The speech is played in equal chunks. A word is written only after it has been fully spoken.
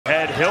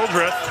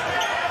Hildreth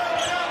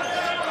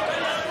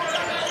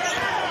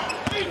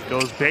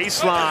goes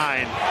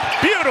baseline.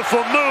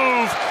 Beautiful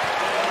move.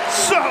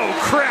 So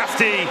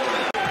crafty.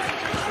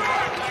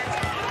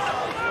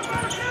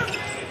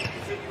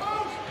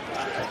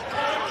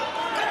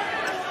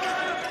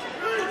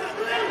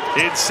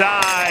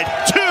 Inside,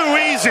 too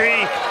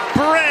easy.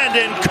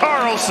 Branden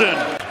Carlson.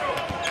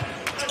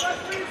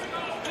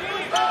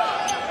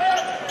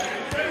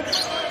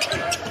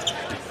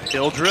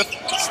 Hildreth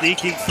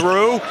sneaking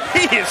through.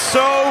 He is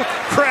so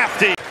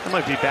crafty. That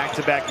might be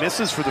back-to-back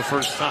misses for the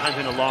first time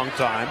in a long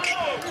time.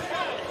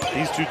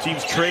 These two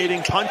teams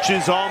trading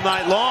punches all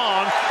night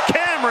long.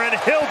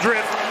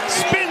 Hildreth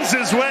spins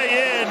his way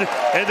in,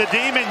 and the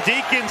Demon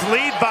Deacons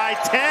lead by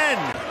 10.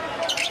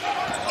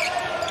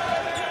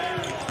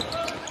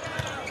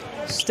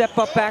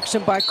 Step-up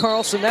action by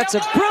Carlson. That's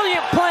a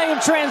brilliant play in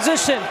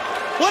transition.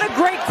 What a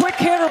great quick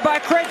hitter by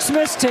Craig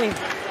Smith's team.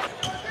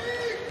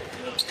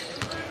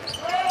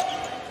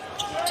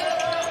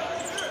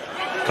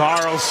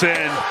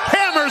 Carlson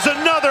hammers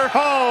another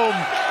home.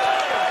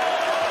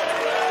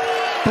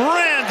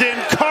 Branden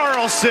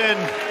Carlson.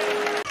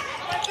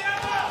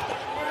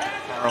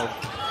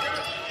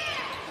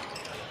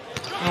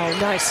 Oh,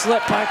 nice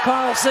slip by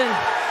Carlson.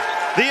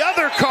 The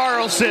other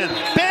Carlson,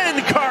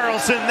 Ben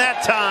Carlson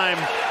that time.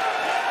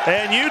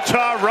 And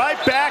Utah right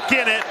back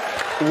in it.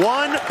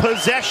 One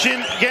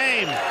possession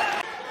game.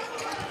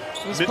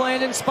 He's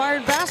playing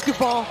inspired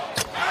basketball.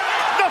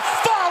 The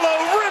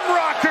follow rim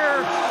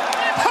rocker.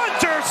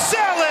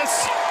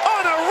 Sallis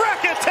on a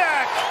rack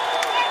attack.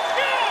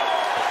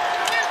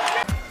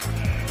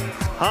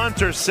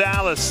 Hunter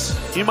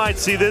Sallis. You might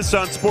see this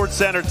on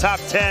SportsCenter Top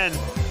 10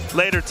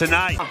 later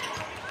tonight.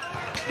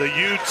 The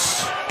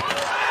Utes.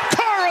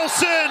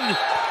 Carlson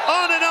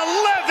on an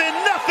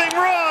 11-0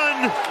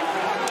 run.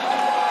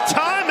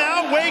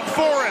 Timeout, Wake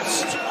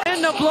Forest.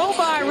 And a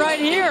blow-by right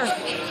here.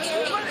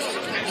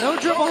 No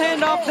dribble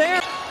handoff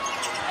there.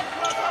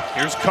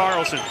 Here's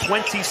Carlson,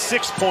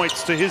 26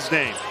 points to his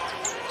name.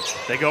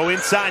 They go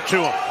inside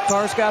to him.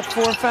 Carr's got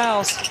 4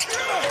 fouls.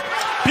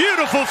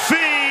 Beautiful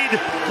feed,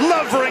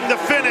 lovering the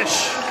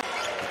finish.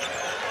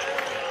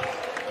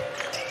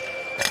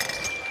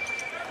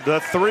 The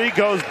three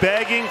goes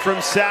begging from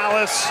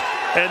Sallis,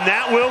 and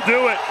that will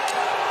do it.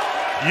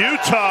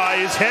 Utah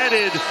is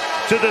headed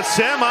to the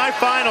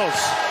semifinals.